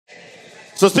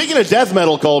So speaking of death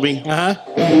metal, Colby. Uh-huh.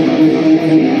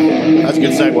 That's a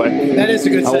good segue. That is a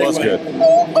good segue. That was good.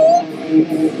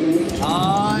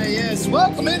 Yes.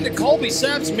 Welcome into Colby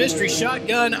Sapp's Mystery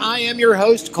Shotgun. I am your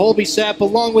host, Colby Sapp,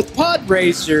 along with Pod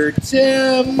Racer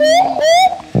Tim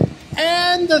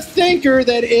and the thinker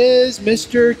that is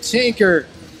Mr. Tinker.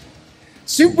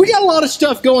 So we got a lot of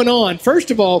stuff going on. First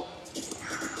of all,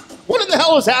 What in the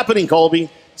hell is happening,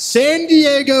 Colby? San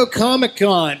Diego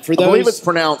Comic-Con. For those, I believe it's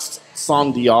pronounced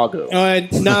San Diego.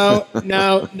 No,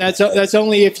 that's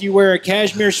only if you wear a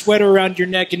cashmere sweater around your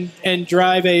neck and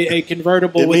drive a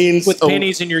convertible with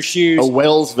pennies in your shoes. A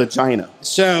whale's vagina.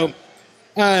 So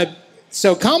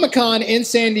Comic-Con in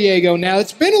San Diego. Now,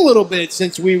 it's been a little bit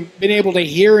since we've been able to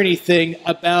hear anything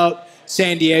about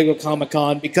San Diego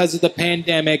Comic-Con because of the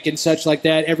pandemic and such like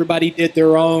that. Everybody did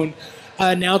their own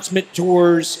announcement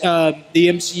tours, the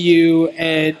MCU,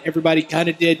 and everybody kind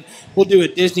of did. We'll do a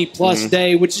Disney Plus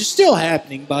day, which is still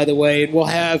happening, by the way, and we'll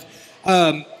have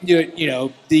the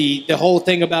whole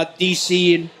thing about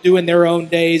DC and doing their own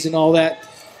days and all that.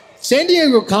 San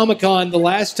Diego Comic-Con, the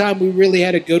last time we really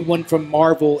had a good one from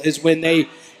Marvel is when they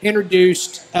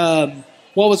introduced what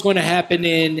was going to happen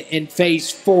in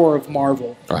Phase 4 of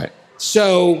Marvel. Right.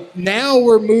 So now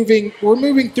we're moving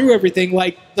through everything.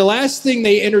 Like the last thing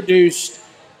they introduced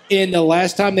in the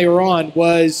last time they were on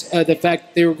was the fact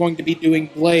that they were going to be doing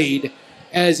Blade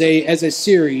as a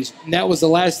series, and that was the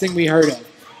last thing we heard of.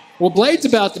 Well, Blade's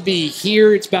about to be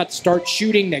here. It's about to start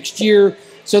shooting next year.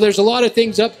 So there's a lot of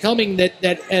things upcoming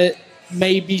that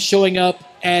may be showing up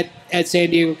at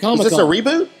San Diego Comic-Con. Is this a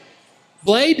reboot?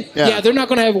 Blade? Yeah. They're not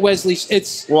going to have Wesley.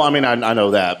 Well, I mean, I know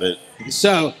that, but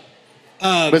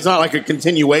it's not like a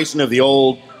continuation of the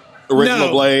old original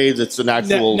Blades. It's an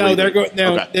actual. No, they're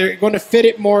going to fit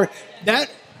it more.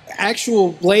 That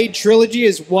actual Blade trilogy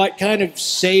is what kind of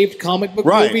saved comic book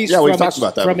movies we've talked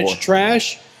about that from before. its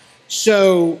trash.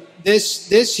 So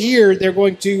this year they're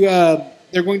going to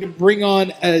bring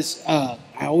on as I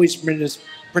always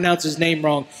pronounce his name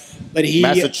wrong, but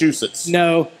Massachusetts.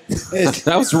 No,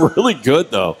 That was really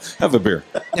good, though. Have a beer.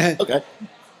 Okay.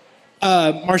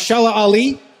 Marshala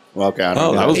Ali. Well, okay. I don't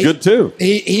Oh, know. that was good, too.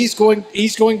 He's going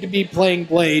to be playing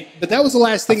Blade, but that was the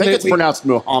last I thing think it's pronounced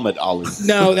Muhammad Ali.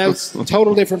 No, that was a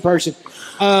total different person.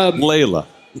 Layla.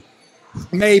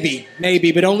 Maybe,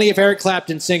 but only if Eric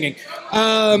Clapton's singing.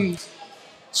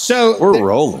 So We're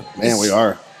rolling. Man, we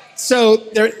are. So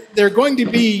they're going to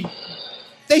be.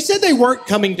 They said they weren't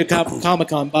coming to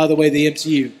Comic-Con, by the way, the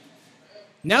MCU.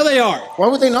 Now they are. Why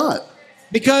would they not?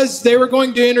 Because they were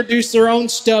going to introduce their own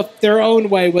stuff their own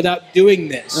way without doing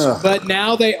this. Ugh. But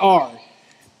now they are.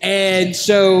 And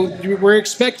so we're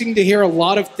expecting to hear a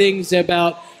lot of things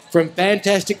from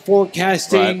Fantastic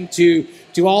Forecasting to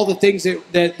all the things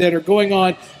that are going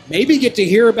on. Maybe get to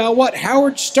hear about what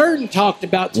Howard Stern talked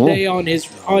about today on his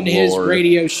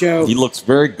radio show. He looks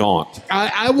very gaunt.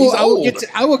 I will get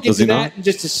to that in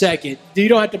just a second. You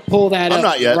don't have to pull that up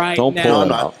not yet. right Don't now. pull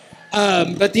it out.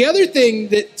 But the other thing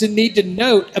that to need to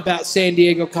note about San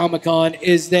Diego Comic-Con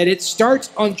is that it starts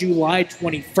on July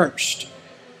 21st.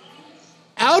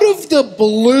 Out of the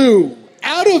blue,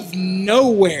 out of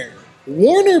nowhere,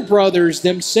 Warner Brothers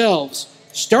themselves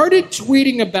started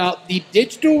tweeting about the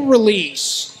digital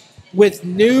release with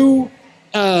new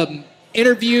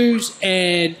interviews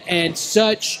and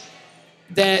such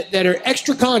that are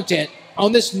extra content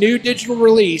on this new digital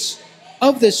release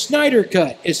of the Snyder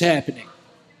Cut is happening.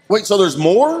 Wait, so there's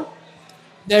more?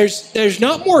 There's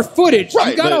not more footage.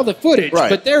 Right, You got but- all the footage, right.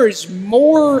 but there is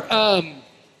more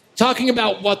talking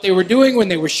about what they were doing when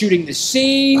they were shooting the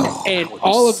scene and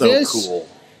all of so this cool.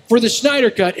 for the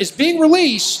Snyder Cut is being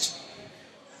released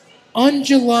on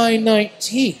July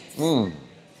 19th.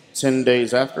 10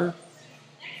 days after?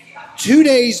 2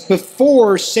 days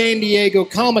before San Diego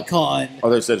Comic-Con. Oh,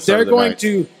 they said they're Saturday going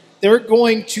night. they're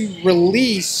going to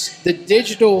release the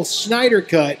digital Snyder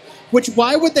Cut. Which,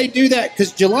 why would they do that?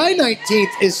 Because July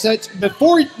 19th is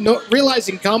before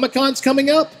realizing Comic-Con's coming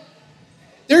up,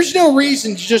 there's no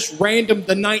reason to just random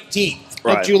the 19th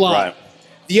of July. Right.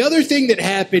 The other thing that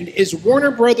happened is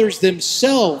Warner Brothers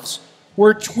themselves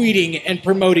were tweeting and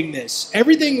promoting this.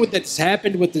 Everything that's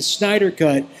happened with the Snyder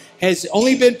Cut has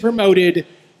only been promoted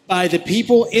by the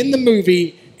people in the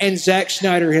movie and Zack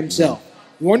Snyder himself.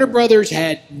 Warner Brothers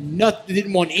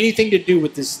didn't want anything to do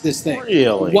with this thing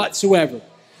Really? whatsoever.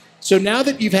 So now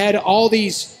that you've had all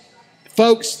these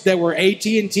folks that were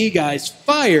AT&T guys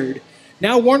fired,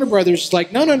 now Warner Brothers is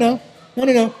like, no.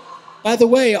 By the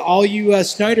way, all you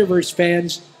Snyderverse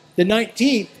fans, the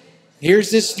 19th, here's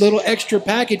this little extra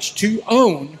package to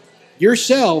own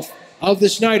yourself of the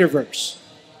Snyderverse.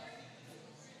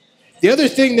 The other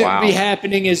thing that would be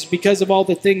happening is because of all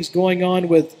the things going on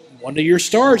with one of your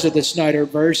stars of the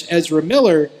Snyderverse, Ezra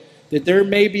Miller, that there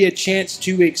may be a chance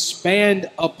to expand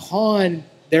upon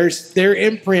their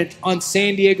imprint on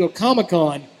San Diego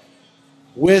Comic-Con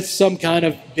with some kind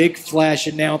of big flash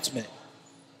announcement.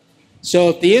 So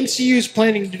if the MCU is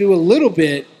planning to do a little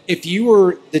bit, if you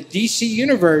were the DC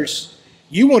Universe,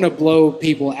 you want to blow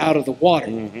people out of the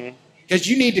water. Because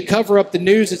you need to cover up the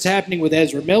news that's happening with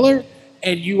Ezra Miller,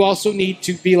 and you also need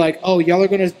to be like, oh, y'all are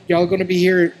gonna be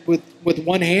here with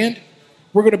one hand.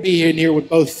 We're gonna be in here with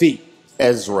both feet.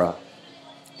 Ezra.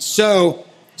 So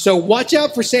watch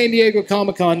out for San Diego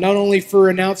Comic-Con, not only for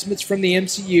announcements from the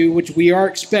MCU, which we are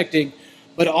expecting,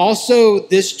 but also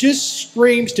this just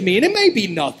screams to me, and it may be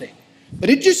nothing, but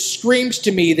it just screams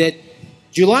to me that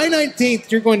July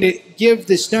 19th, you're going to give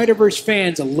the Snyderverse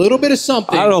fans a little bit of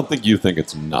something. I don't think you think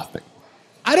it's nothing.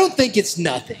 I don't think it's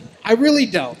nothing. I really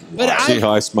don't. But See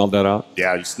how I smelled that out?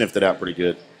 Yeah, you sniffed it out pretty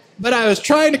good. But I was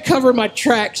trying to cover my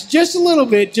tracks just a little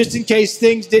bit, just in case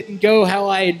things didn't go how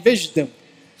I envisioned them.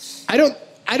 I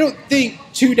don't think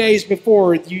 2 days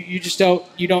before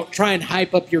you don't try and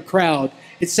hype up your crowd.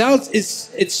 It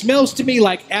smells to me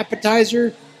like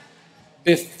appetizer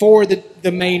before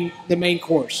the main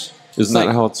course. Isn't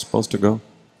that how it's supposed to go?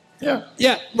 Yeah.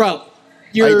 Yeah, bro.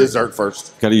 I eat dessert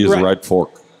first. Got to use the right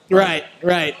fork. Right.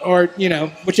 Or,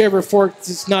 whichever fork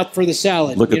is not for the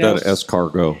salad. Look at that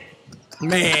escargot.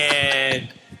 Man,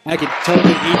 I could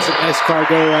totally eat some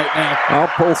escargot right now. I'll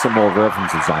pull some more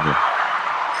references on you.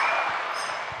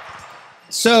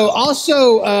 So,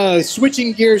 also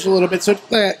switching gears a little bit. So,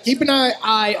 keep an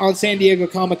eye on San Diego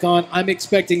Comic-Con. I'm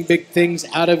expecting big things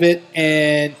out of it.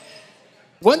 And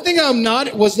one thing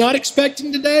was not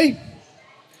expecting today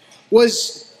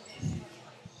was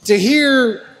to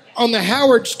hear on the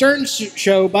Howard Stern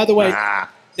show. By the way,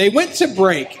 they went to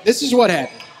break. This is what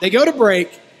happened. They go to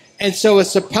break, and so a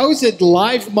supposed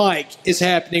live mic is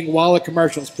happening while a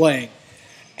commercial is playing.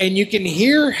 And you can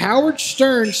hear Howard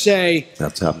Stern say,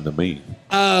 "That's happened to me."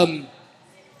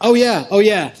 Oh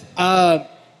yeah.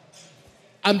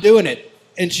 I'm doing it.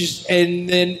 And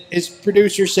then his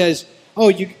producer says, "Oh,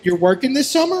 you're working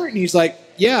this summer?" And he's like,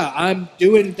 "Yeah, I'm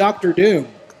doing Doctor Doom."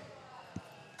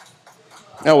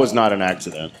 That was not an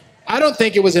accident. I don't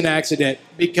think it was an accident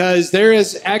because there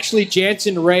is actually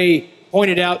Jansen Ray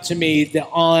pointed out to me that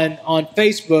on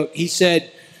Facebook he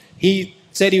said he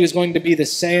was going to be the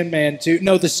Sandman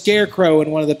the Scarecrow in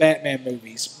one of the Batman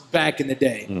movies back in the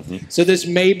day. So this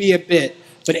may be a bit,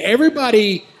 but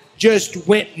everybody just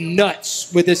went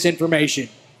nuts with this information,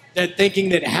 thinking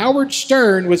that Howard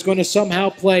Stern was going to somehow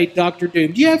play Doctor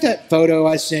Doom. Do you have that photo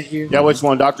I sent you? Yeah, which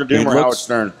one, Dr. Doom or Howard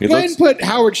Stern? Go ahead and put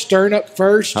Howard Stern up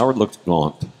first. Howard looks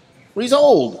gaunt. Well, he's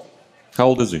old. How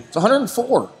old is he? It's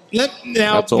 104.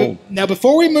 That's old. Now,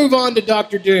 before we move on to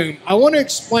Doctor Doom, I want to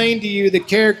explain to you the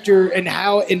character and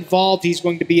how involved he's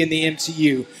going to be in the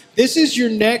MCU. This is your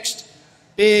next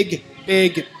big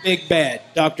bad,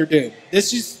 Doctor Doom.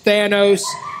 This is Thanos.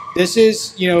 This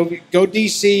is, go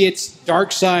DC, it's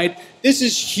Darkseid. This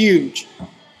is huge.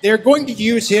 They're going to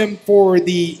use him for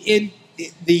the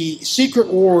Secret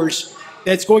Wars.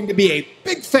 That's going to be a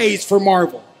big phase for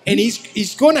Marvel. And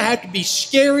he's going to have to be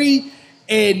scary.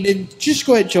 And then just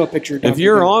go ahead and show a picture of Dr. If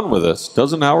you're Doom. on with us,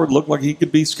 doesn't Howard look like he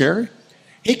could be scary?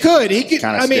 He could.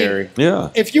 Kind of scary.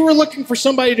 Yeah. If you were looking for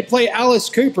somebody to play Alice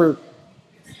Cooper,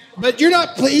 but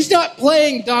he's not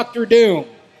playing Doctor Doom.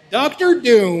 Doctor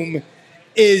Doom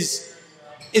he's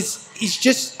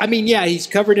just, he's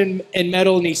covered in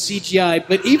metal and he's CGI,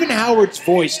 but even Howard's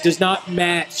voice does not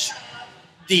match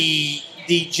the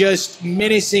just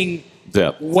menacing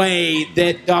Depth. way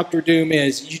that Doctor Doom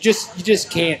is. You just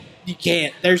can't. You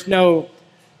can't.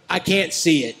 I can't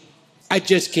see it. I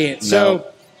just can't. No. So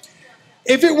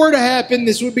if it were to happen,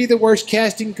 this would be the worst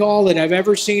casting call that I've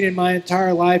ever seen in my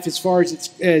entire life as far as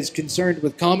it's as concerned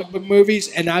with comic book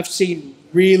movies, and I've seen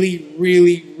really,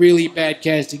 really, really bad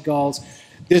casting calls.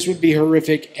 This would be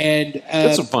horrific. And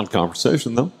It's a fun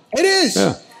conversation, though. it is.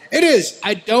 Yeah. It is.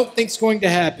 I don't think it's going to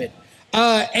happen.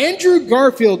 Andrew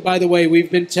Garfield, by the way, we've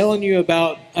been telling you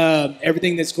about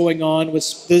everything that's going on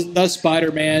with the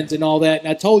Spider-Mans and all that. And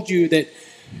I told you that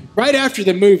right after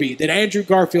the movie that Andrew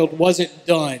Garfield wasn't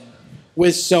done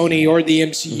with Sony or the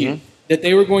MCU, that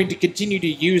they were going to continue to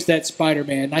use that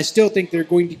Spider-Man. And I still think they're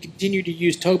going to continue to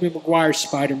use Tobey Maguire's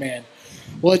Spider-Man.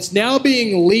 Well, it's now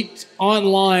being leaked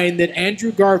online that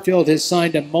Andrew Garfield has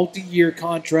signed a multi-year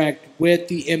contract with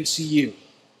the MCU.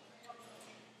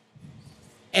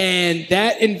 And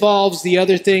that involves the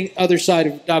other side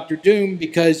of Doctor Doom,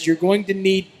 because you're going to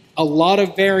need a lot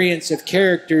of variants of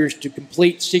characters to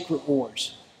complete Secret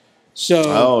Wars.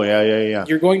 So yeah.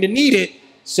 you're going to need it.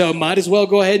 So might as well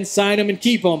go ahead and sign them and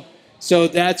keep them. So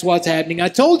that's what's happening. I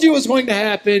told you it was going to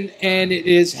happen, and it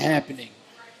is happening.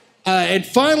 And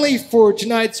finally, for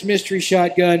tonight's Mystery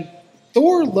Shotgun,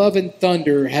 Thor Love and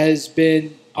Thunder has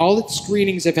been, all its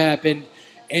screenings have happened,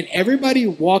 and everybody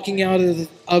walking out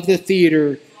of the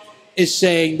theater is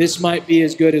saying this might be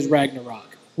as good as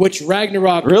Ragnarok, which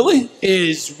Ragnarok Really?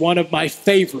 is one of my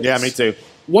favorites. Yeah, me too.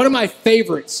 One of my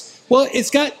favorites. Well,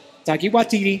 it's got Taika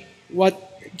Waititi.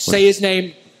 Say his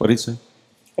name. What did he say?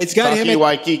 It's got him.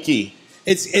 Waikiki.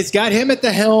 It's got him at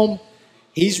the helm.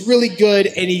 He's really good,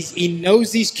 and he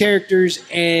knows these characters,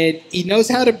 and he knows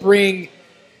how to bring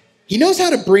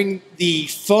the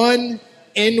fun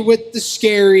in with the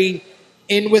scary,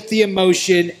 in with the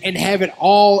emotion, and have it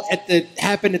all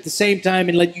happen at the same time,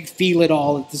 and let you feel it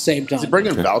all at the same time. Is he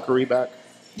bringing Valkyrie back?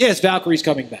 Yes, Valkyrie's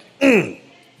coming back.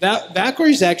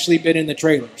 Valkyrie's actually been in the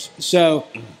trailers. So,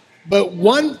 but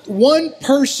one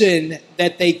person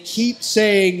that they keep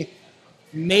saying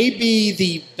may be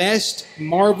the best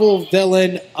Marvel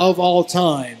villain of all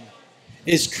time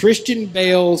is Christian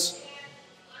Bale's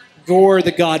Gore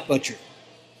the God Butcher.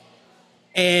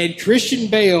 And Christian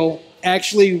Bale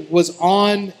actually was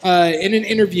on in an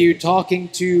interview talking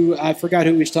to, I forgot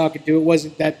who he was talking to. It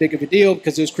wasn't that big of a deal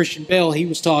because it was Christian Bale. He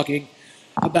was talking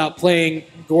about playing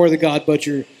Gore the God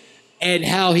Butcher and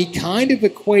how he kind of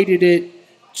equated it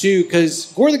to,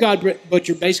 because Gore the God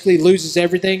Butcher basically loses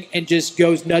everything and just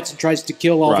goes nuts and tries to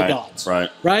kill all the gods.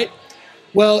 Right?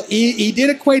 Well, he did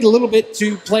equate a little bit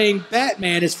to playing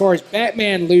Batman as far as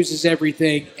Batman loses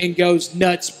everything and goes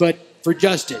nuts, but for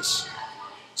justice.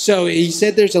 So he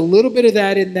said there's a little bit of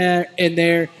that in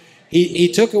there.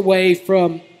 He took away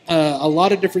from a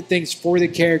lot of different things for the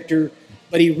character,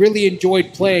 but he really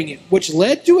enjoyed playing it, which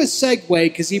led to a segue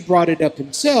because he brought it up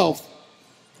himself.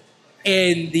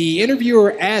 And the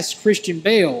interviewer asked Christian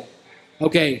Bale,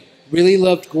 okay, really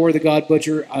loved Gore the God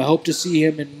Butcher. I hope to see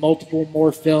him in multiple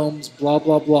more films, blah,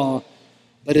 blah, blah.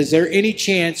 But is there any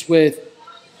chance with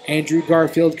Andrew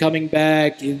Garfield coming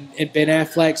back and Ben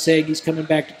Affleck saying he's coming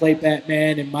back to play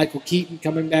Batman and Michael Keaton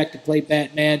coming back to play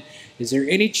Batman, is there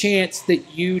any chance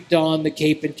that you don the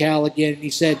cape and cowl again? And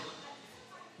he said,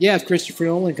 yeah, if Christopher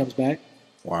Nolan comes back.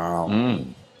 Wow.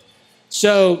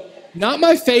 So, not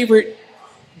my favorite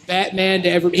Batman to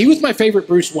ever. He was my favorite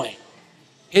Bruce Wayne.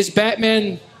 His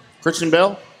Batman. Christian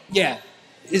Bale? Yeah.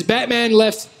 His Batman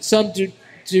left some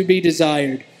to be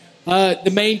desired.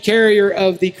 The main carrier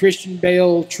of the Christian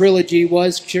Bale trilogy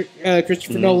was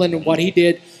Christopher Nolan and what he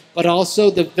did, but also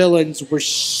the villains were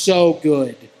so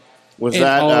good. Was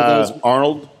that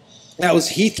Arnold? That was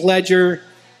Heath Ledger.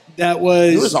 That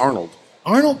was... Who was Arnold?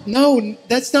 Arnold? No,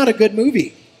 that's not a good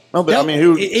movie. No, but I mean,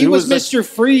 who was Mr.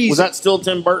 Freeze. Was that still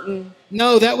Tim Burton?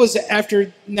 No, that was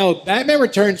after... No, Batman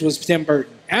Returns was Tim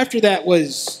Burton. After that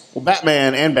was... Well,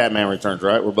 Batman and Batman Returns,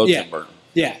 right? Were both Tim Burton.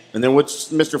 Yeah. And then which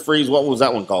Mr. Freeze, what was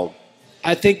that one called?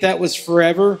 I think that was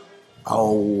Forever.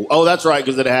 Oh, that's right,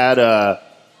 because it had...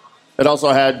 it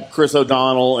also had Chris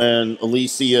O'Donnell and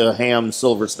Alicia Ham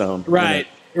Silverstone.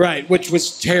 Right, which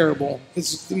was terrible.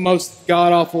 It's the most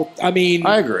god-awful... I mean...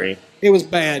 I agree. It was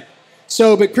bad.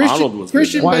 So, but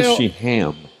Christian Bale... Why is she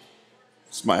Ham?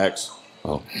 It's my ex.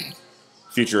 Oh.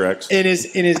 Future ex. In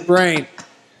his brain.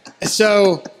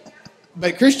 So,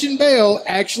 but Christian Bale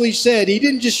actually said, he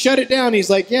didn't just shut it down.'s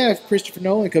like, yeah, if Christopher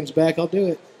Nolan comes back, I'll do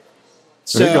it.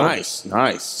 So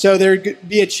Nice. So there'd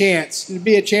be a chance. There'd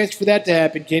be a chance for that to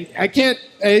happen. I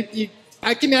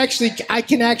can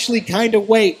actually kind of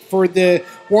wait for the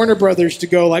Warner Brothers to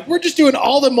go like, we're just doing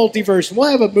all the multiverse, and we'll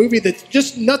have a movie that's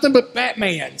just nothing but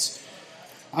Batmans.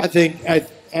 I think.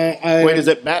 Wait, is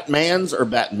it Batmans or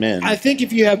Batmen? I think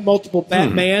if you have multiple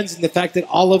Batmans and the fact that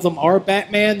all of them are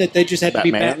Batman, that they just have to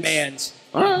be Batmans.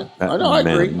 All right. I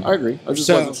agree. I just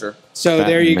wasn't sure. So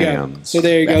there you go. So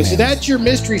that's your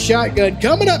mystery shotgun.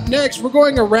 Coming up next, we're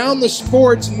going around the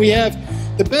sports, and we have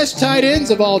the best tight ends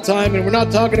of all time, and we're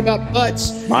not talking about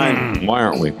butts. Mine. Why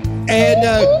aren't we?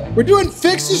 And we're doing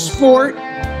Fix the Sport.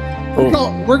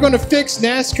 We're going to fix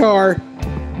NASCAR.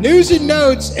 News and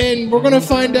notes, and we're going to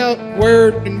find out where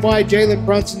and why Jalen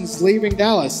Brunson's leaving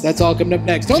Dallas. That's all coming up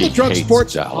next on the Drug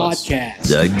Sports Podcast.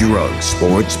 The Drug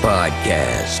Sports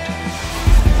Podcast.